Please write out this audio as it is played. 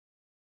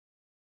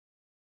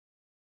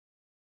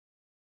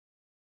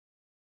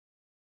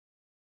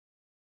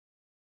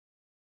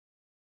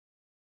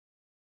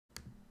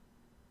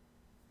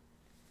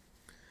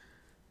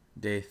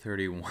Day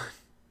 31.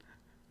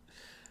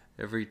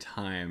 Every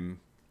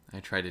time I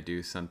try to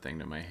do something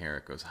to my hair,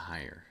 it goes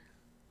higher.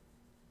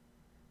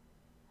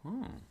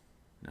 Oh,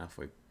 now if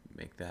we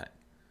make that,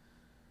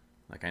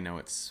 like, I know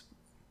it's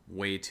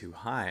way too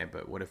high,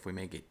 but what if we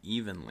make it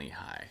evenly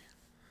high?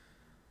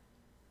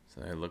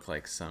 So I look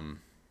like some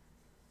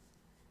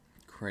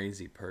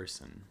crazy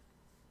person.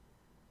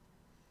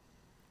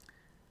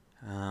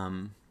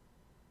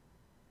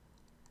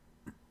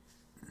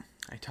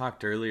 I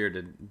talked earlier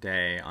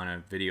today on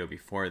a video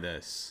before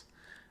this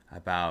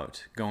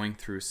about going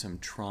through some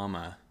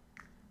trauma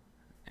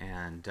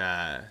and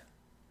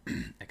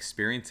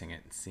experiencing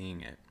it and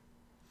seeing it.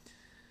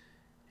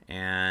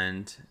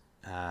 And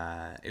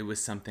it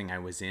was something I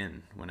was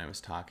in when I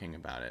was talking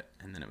about it.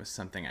 And then it was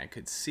something I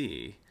could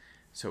see.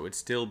 So it would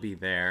still be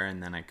there,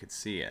 and then I could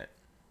see it.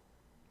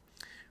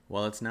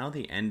 Well, it's now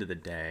the end of the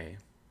day.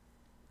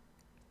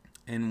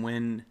 And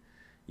when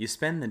you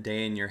spend the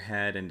day in your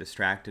head and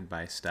distracted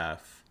by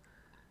stuff,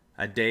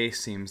 a day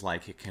seems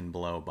like it can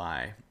blow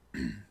by.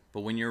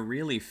 But when you're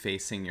really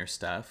facing your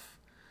stuff,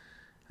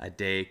 a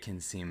day can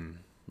seem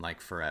like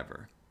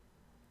forever.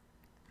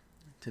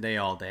 Today,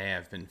 all day,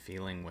 I've been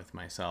feeling with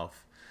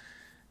myself,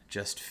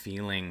 just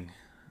feeling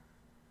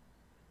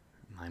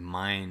my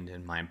mind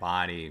and my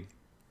body.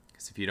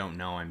 Because if you don't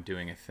know, I'm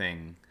doing a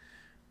thing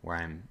where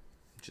I'm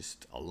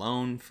just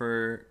alone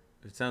for,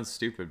 it sounds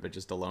stupid, but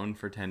just alone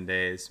for 10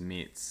 days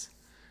meets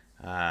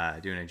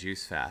doing a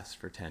juice fast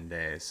for 10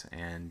 days.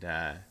 And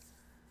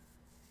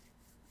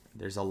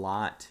there's a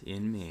lot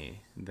in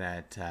me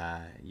that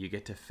you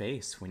get to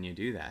face when you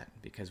do that.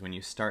 Because when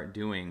you start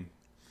doing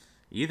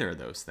either of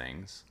those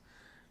things,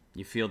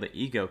 you feel the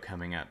ego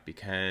coming up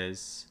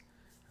because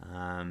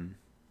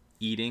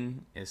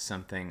eating is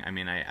something, I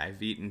mean,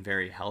 I've eaten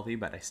very healthy,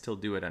 but I still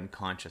do it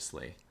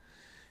unconsciously.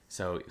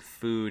 So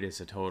food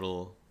is a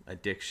total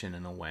addiction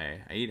in a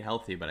way. I eat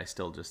healthy, but I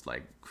still just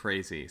like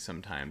crazy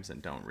sometimes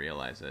and don't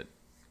realize it.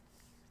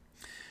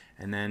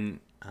 And then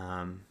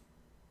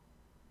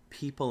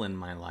people in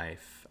my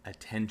life,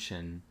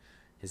 attention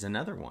is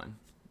another one.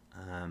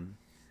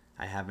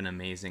 I have an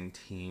amazing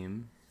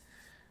team.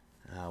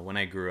 When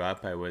I grew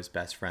up, I was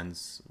best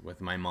friends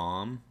with my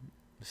mom.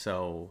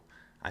 So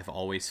I've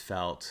always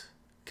felt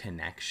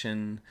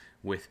connection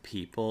with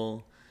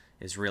people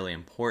is really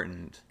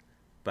important.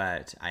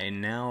 But I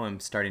now am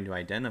starting to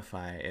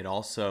identify it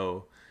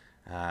also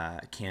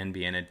can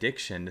be an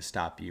addiction to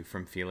stop you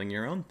from feeling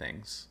your own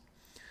things.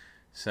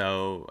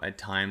 So at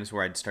times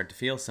where I'd start to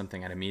feel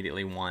something, I'd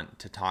immediately want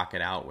to talk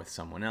it out with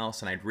someone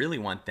else. And I'd really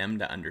want them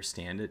to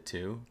understand it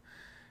too.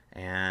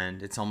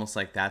 And it's almost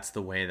like that's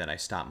the way that I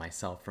stop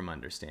myself from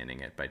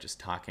understanding it, by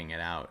just talking it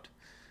out,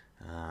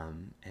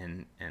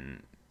 and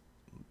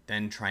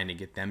then trying to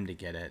get them to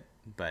get it,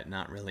 but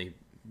not really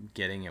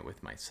getting it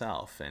with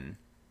myself. And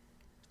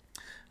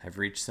I've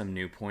reached some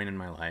new point in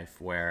my life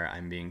where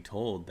I'm being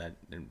told that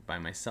by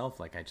myself,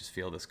 like I just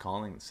feel this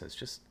calling that says,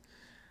 just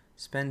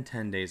spend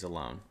 10 days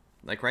alone.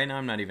 Like right now,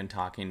 I'm not even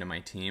talking to my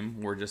team.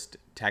 We're just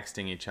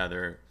texting each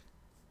other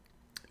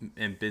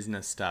and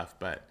business stuff,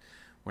 but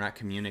we're not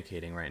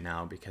communicating right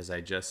now because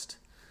I just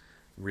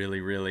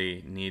really,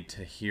 really need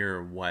to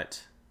hear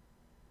what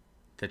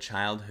the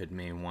childhood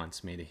me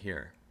wants me to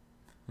hear.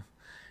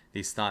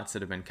 These thoughts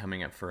that have been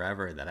coming up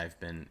forever that I've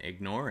been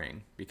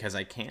ignoring because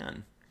I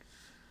can.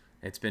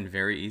 It's been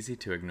very easy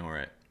to ignore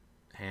it.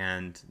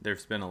 And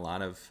there's been a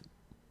lot of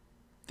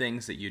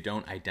things that you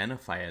don't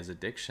identify as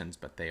addictions,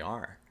 but they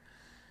are.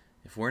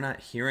 If we're not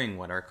hearing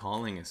what our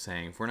calling is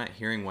saying, if we're not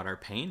hearing what our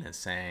pain is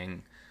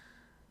saying,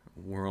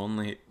 we're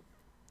only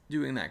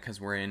doing that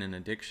because we're in an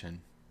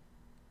addiction.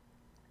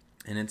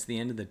 And it's the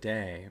end of the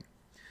day,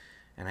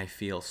 and I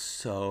feel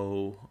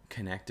so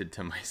connected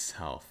to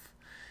myself,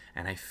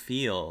 and I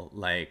feel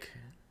like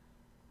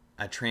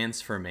a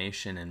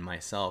transformation in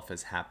myself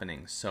is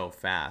happening so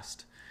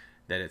fast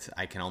that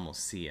I can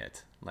almost see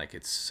it. Like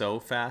it's so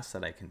fast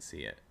that I can see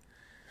it.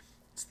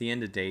 It's the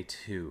end of day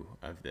 2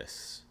 of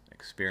this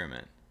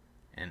experiment,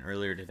 and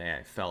earlier today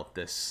I felt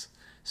this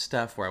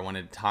stuff where I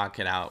wanted to talk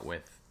it out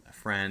with a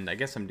friend. I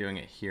guess I'm doing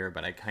it here,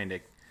 but I kind of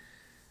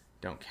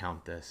don't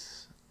count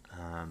this.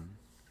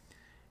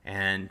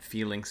 And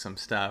feeling some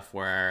stuff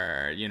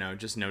where,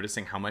 just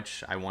noticing how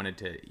much I wanted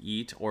to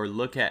eat, or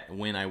look at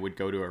when I would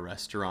go to a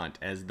restaurant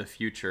as the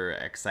future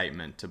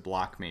excitement to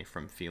block me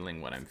from feeling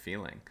what I'm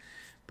feeling.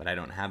 But I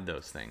don't have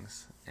those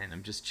things. And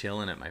I'm just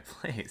chilling at my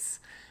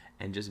place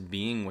and just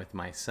being with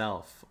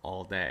myself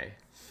all day.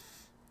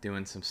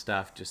 Doing some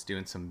stuff, just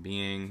doing some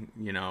being,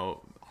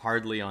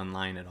 hardly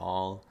online at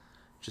all.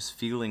 Just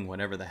feeling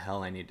whatever the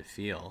hell I need to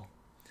feel.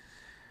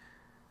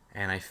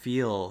 And I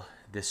feel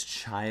this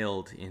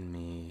child in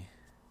me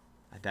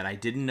that I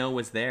didn't know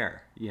was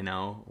there.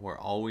 We're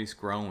always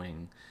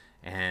growing,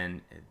 and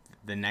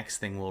the next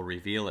thing will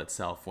reveal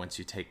itself once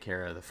you take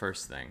care of the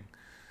first thing.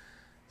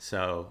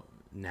 So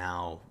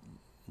now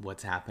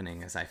what's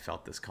happening is I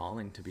felt this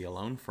calling to be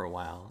alone for a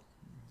while,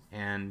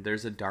 and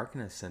there's a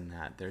darkness in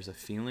that, there's a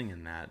feeling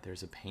in that,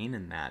 there's a pain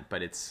in that,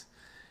 but it's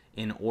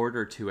in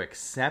order to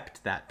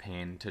accept that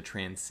pain, to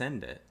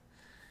transcend it.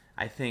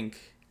 I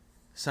think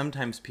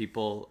sometimes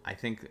people, I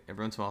think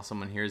every once in a while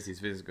someone hears these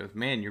videos and goes,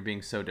 man, you're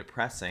being so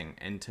depressing.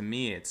 And to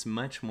me, it's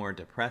much more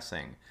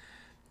depressing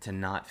to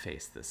not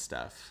face this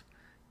stuff,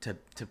 to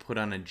put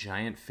on a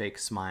giant fake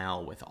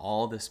smile with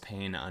all this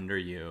pain under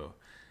you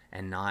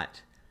and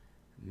not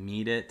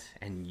meet it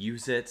and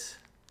use it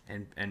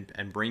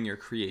and bring your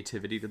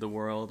creativity to the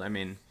world. I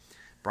mean,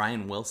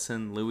 Brian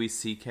Wilson, Louis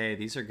C.K.,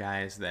 these are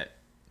guys that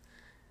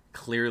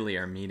clearly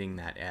are meeting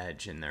that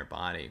edge in their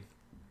body.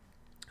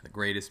 The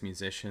greatest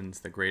musicians,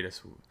 the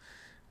greatest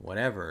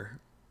whatever,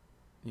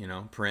 you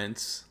know,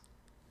 Prince,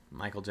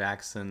 Michael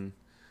Jackson,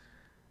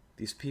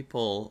 these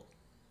people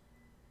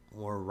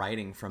were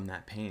writing from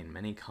that pain.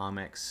 Many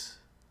comics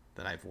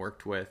that I've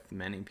worked with,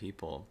 many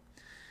people.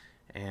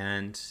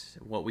 And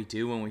what we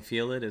do when we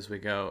feel it is we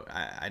go,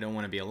 I don't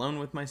want to be alone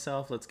with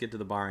myself. Let's get to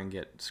the bar and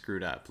get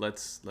screwed up.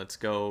 Let's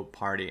go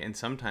party. And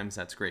sometimes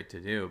that's great to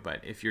do.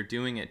 But if you're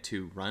doing it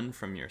to run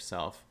from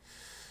yourself,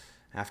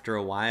 after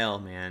a while,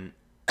 man,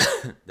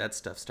 that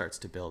stuff starts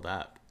to build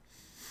up.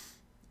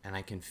 And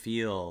I can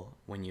feel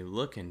when you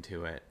look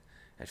into it,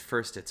 at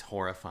first it's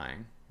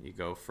horrifying. You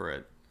go for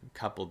a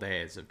couple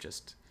days of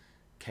just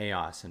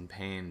chaos and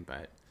pain,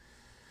 but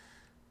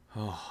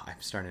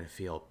I'm starting to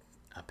feel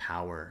a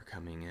power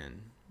coming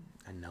in,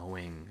 a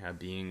knowing, a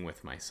being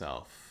with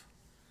myself.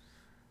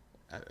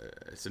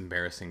 It's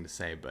embarrassing to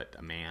say, but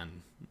a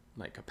man,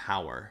 like a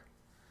power.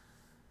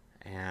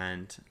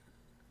 And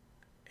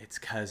it's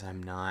 'cause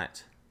I'm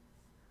not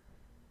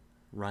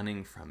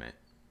running from it.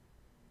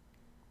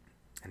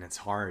 And it's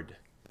hard.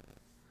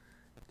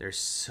 There's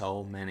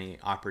so many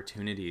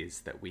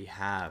opportunities that we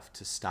have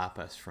to stop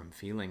us from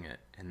feeling it,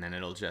 and then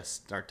it'll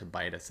just start to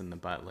bite us in the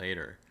butt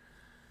later.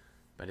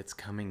 But it's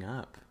coming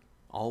up.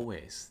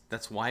 Always.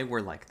 That's why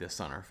we're like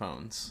this on our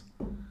phones,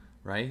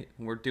 right?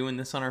 We're doing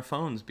this on our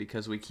phones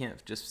because we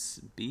can't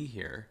just be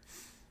here.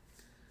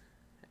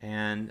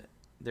 And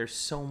there's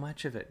so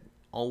much of it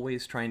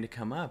always trying to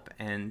come up,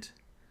 and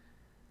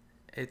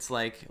it's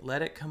like,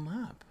 let it come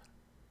up.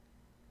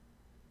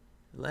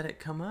 Let it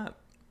come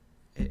up.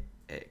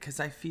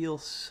 Because I feel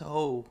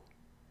so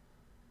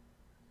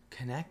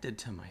connected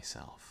to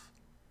myself.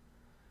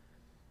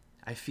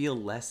 I feel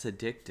less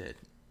addicted.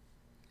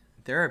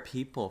 There are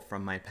people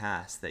from my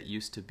past that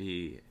used to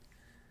be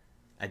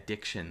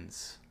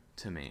addictions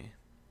to me,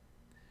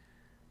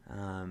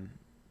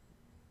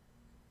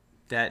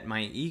 that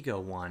my ego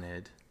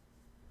wanted,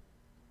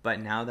 but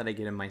now that I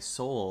get in my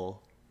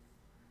soul,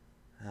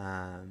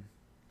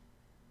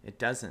 it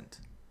doesn't.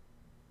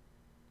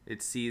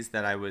 It sees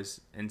that I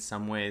was in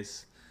some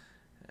ways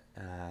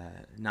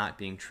not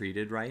being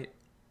treated right.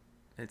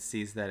 It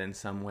sees that in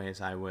some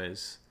ways I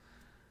was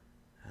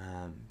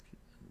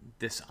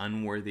this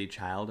unworthy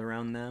child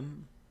around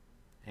them,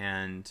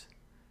 and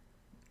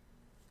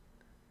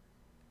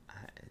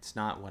it's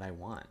not what I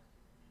want.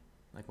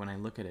 Like, when I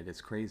look at it, it's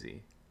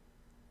crazy.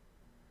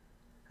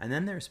 And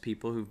then there's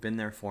people who've been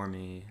there for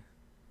me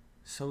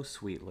so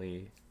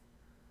sweetly,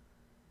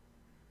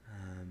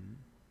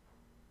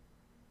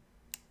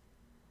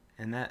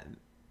 and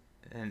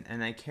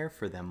I care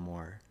for them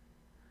more,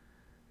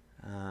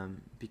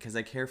 because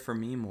I care for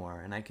me more,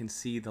 and I can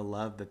see the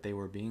love that they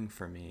were being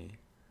for me.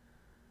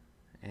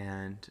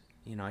 And,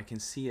 you know, I can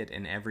see it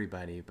in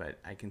everybody, but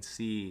I can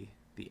see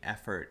the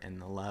effort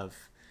and the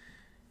love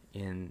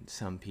in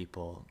some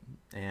people.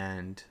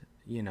 And,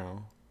 you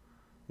know,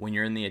 when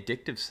you're in the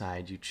addictive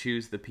side, you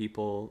choose the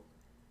people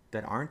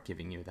that aren't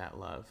giving you that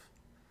love.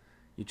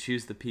 You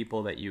choose the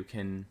people that you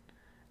can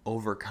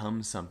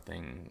overcome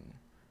something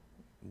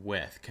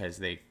with, because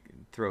they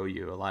throw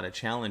you a lot of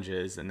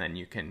challenges, and then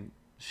you can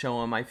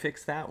show them, I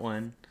fixed that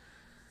one.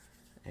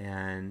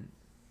 And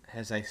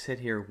as I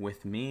sit here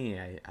with me,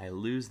 I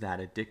lose that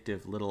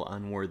addictive little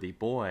unworthy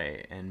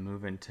boy and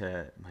move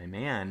into my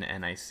man,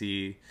 and I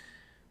see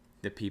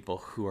the people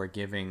who are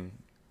giving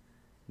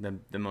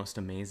the most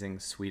amazing,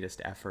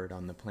 sweetest effort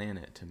on the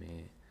planet to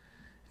me,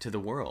 to the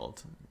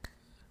world.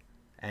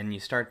 And you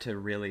start to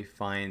really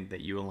find that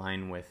you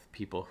align with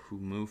people who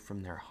move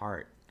from their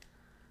heart.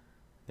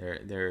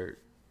 They're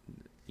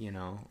you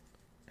know,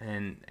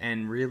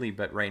 and really,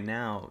 but right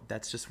now,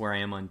 that's just where I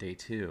am on day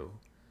 2.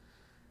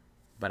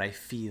 But I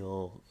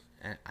feel,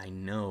 I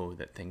know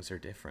that things are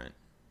different.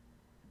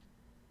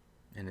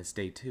 And it's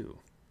day 2.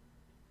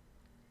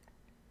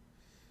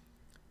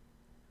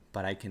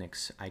 But I can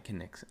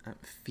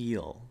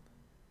feel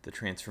the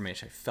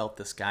transformation. I felt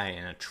this guy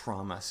in a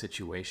trauma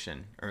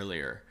situation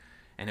earlier,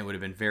 and it would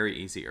have been very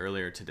easy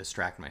earlier to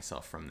distract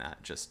myself from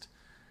that. Just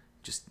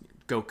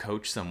go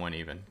coach someone,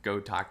 even go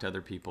talk to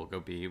other people, go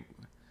be.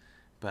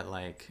 But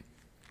like,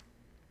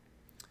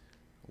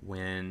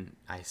 when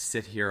I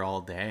sit here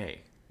all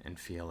day and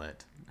feel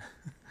it,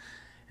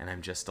 and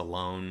I'm just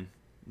alone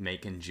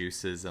making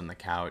juices on the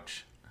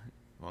couch,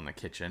 well, in the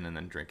kitchen, and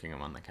then drinking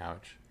them on the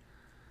couch,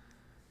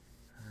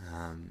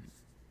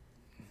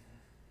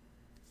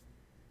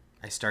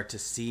 I start to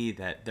see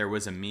that there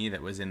was a me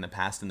that was in the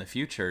past and the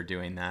future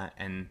doing that,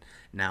 and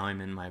now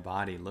I'm in my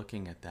body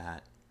looking at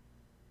that,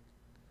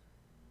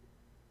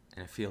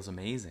 and it feels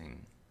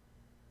amazing.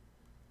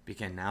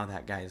 because now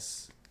that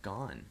guy's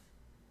gone.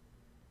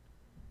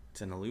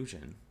 It's an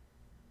illusion.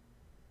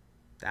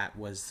 That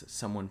was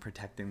someone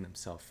protecting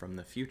themselves from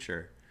the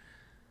future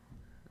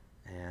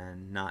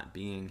and not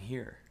being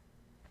here.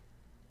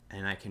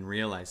 And I can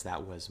realize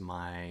that was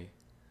my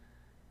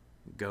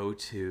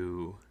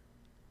go-to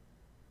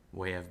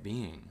way of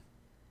being,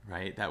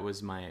 right?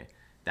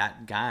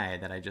 That guy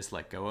that I just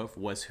let go of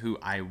was who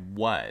I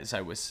was.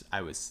 I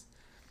was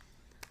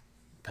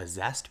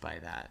possessed by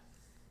that,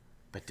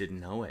 but didn't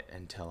know it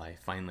until I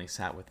finally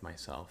sat with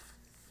myself.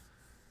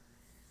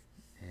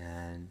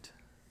 And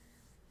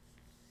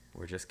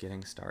we're just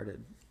getting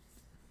started.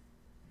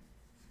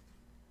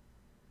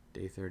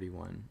 Day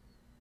 31.